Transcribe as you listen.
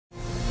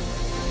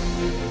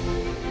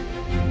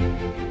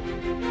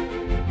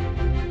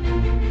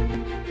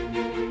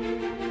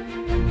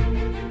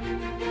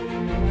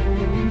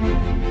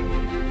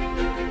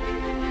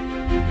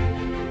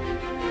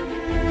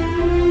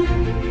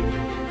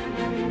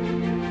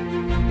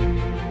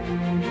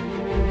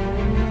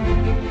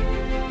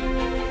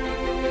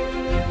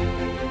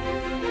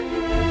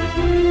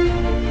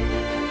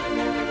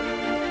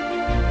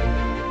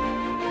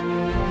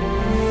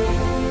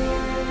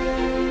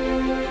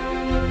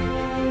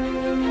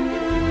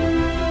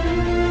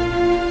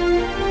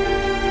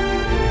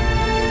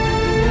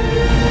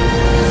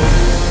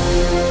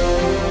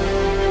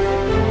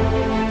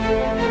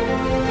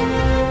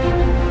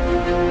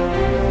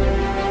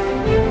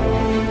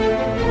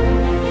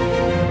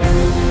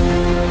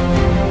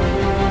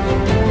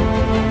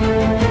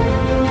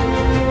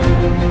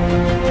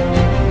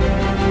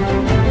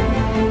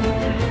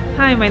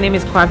Hi, my name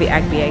is Kwabi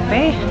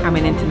Agbiegbe. I'm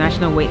an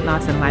international weight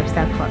loss and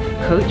lifestyle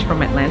coach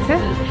from Atlanta,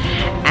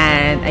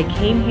 and I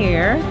came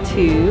here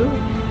to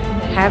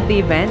have the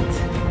event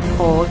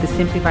called the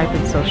Simply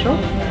Vibrant Social,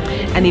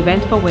 an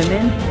event for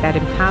women that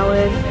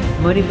empowers,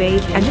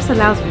 motivates, and just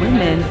allows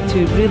women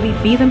to really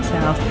be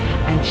themselves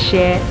and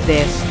share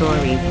their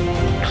stories,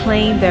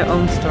 claim their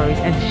own stories,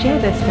 and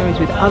share their stories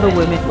with other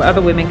women, where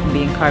other women can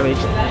be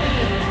encouraged.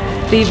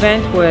 The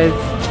event was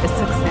a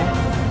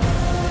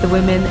success. The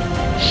women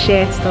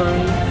shared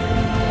stories,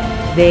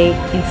 they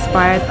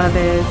inspired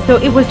others. So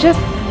it was just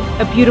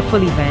a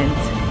beautiful event.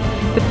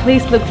 The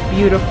place looked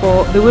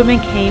beautiful. The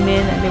women came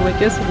in and they were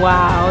just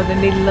wowed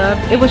and they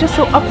loved. It was just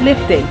so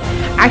uplifting.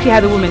 I actually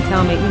had a woman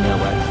tell me, you know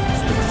what,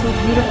 this looks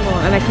so beautiful,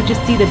 and I could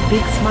just see the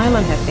big smile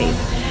on her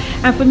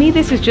face. And for me,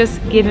 this is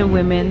just giving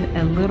women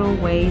a little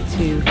way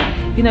to,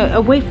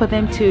 a way for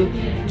them to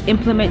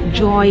implement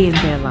joy in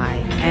their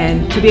life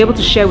and to be able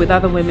to share with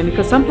other women,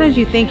 because sometimes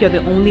you think you're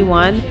the only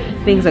one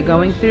things are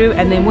going through,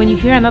 and then when you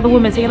hear another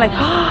woman say, like,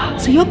 oh,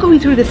 so you're going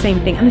through the same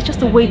thing, and it's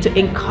just a way to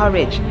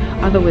encourage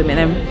other women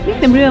and make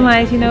them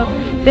realize,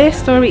 their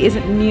story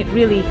isn't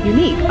really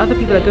unique. Other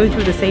people are going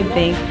through the same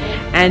thing,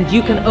 and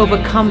you can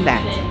overcome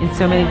that in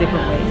so many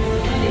different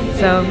ways.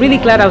 So I'm really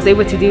glad I was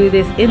able to do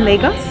this in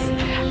Lagos.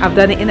 I've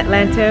done it in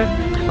Atlanta,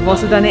 I've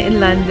also done it in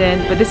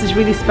London, but this is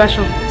really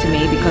special to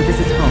me because this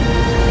is home.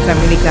 So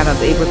I'm really glad I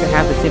was able to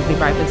have the Simply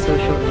Vibrant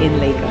Social in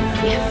Lagos.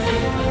 Yes.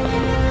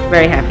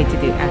 Very happy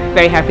to do that.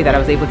 Very happy that I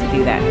was able to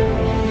do that.